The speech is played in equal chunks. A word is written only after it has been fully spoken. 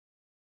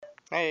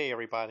Hey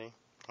everybody,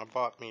 I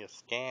bought me a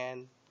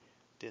Scan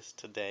disk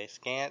today.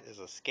 Scan is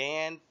a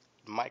scanned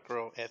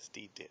micro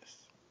SD disk.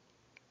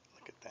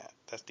 Look at that.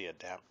 That's the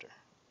adapter.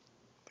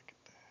 Look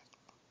at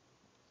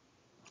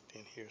that.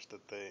 Then here's the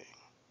thing.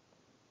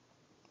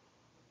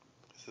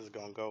 This is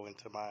gonna go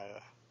into my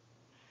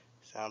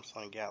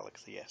Samsung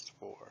Galaxy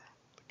S4. Look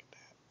at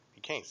that.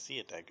 You can't see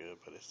it that good,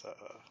 but it's a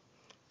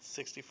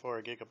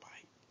 64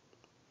 gigabyte.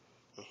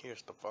 And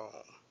here's the phone.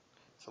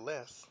 So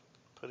let's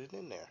put it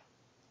in there.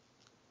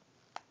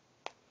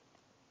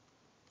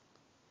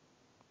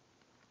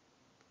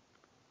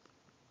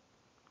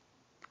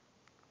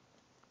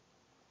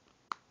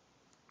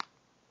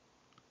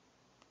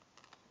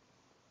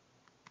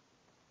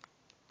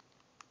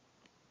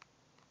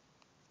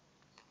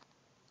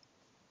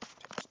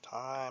 It's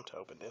time to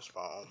open this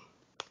phone.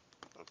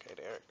 Okay,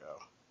 there it go.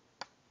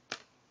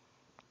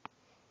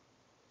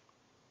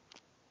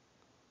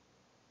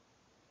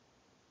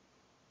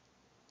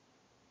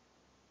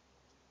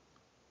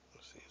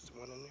 Let's see, is the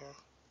one in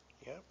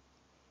there? Yep,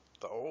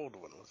 the old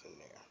one was in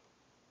there.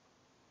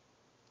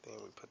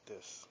 Then we put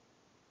this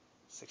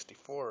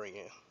 64 in.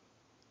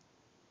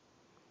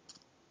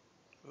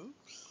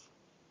 Oops.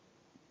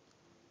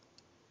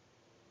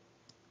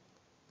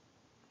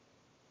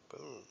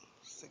 Boom.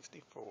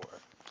 64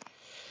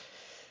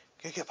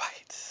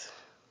 gigabytes.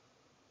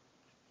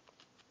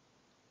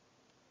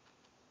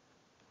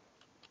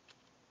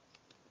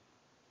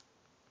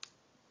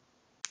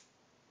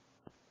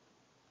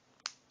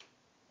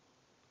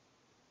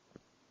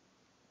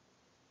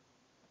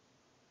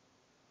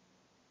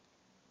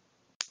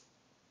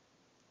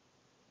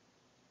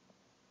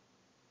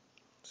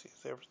 See,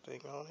 is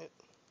everything on it?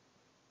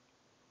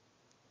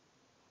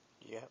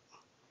 Yep.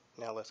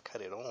 Now let's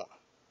cut it on.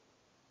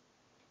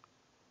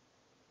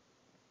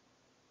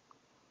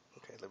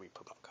 Okay, let me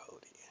put my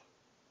code in.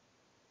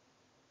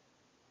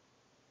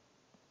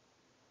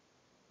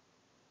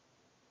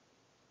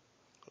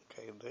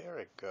 Okay, there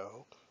it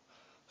go.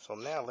 So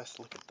now let's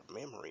look at the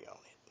memory on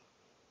it.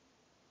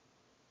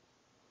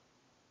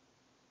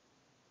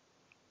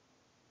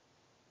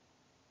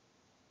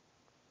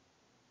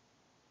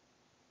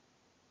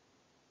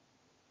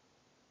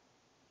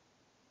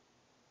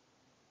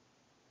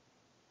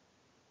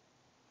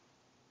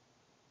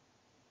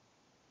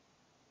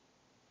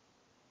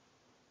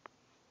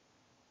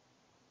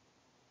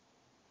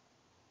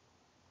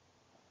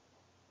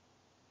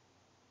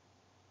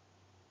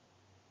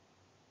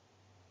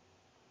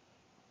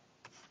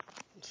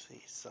 Let's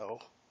see, so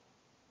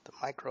the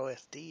micro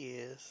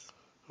SD is,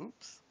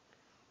 oops,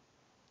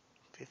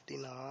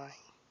 59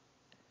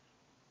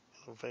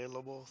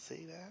 available.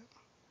 See that?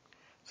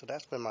 So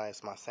that's been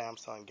it's my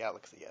Samsung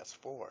Galaxy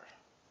S4.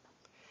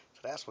 So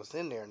that's what's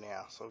in there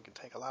now. So we can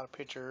take a lot of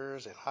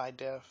pictures and high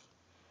def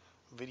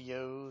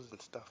videos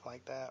and stuff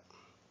like that.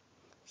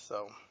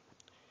 So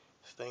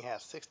this thing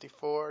has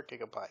 64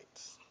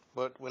 gigabytes.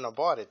 But when I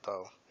bought it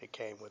though, it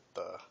came with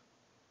the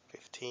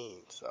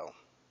 15. So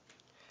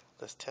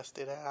let's test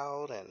it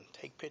out and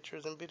take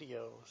pictures and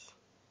videos.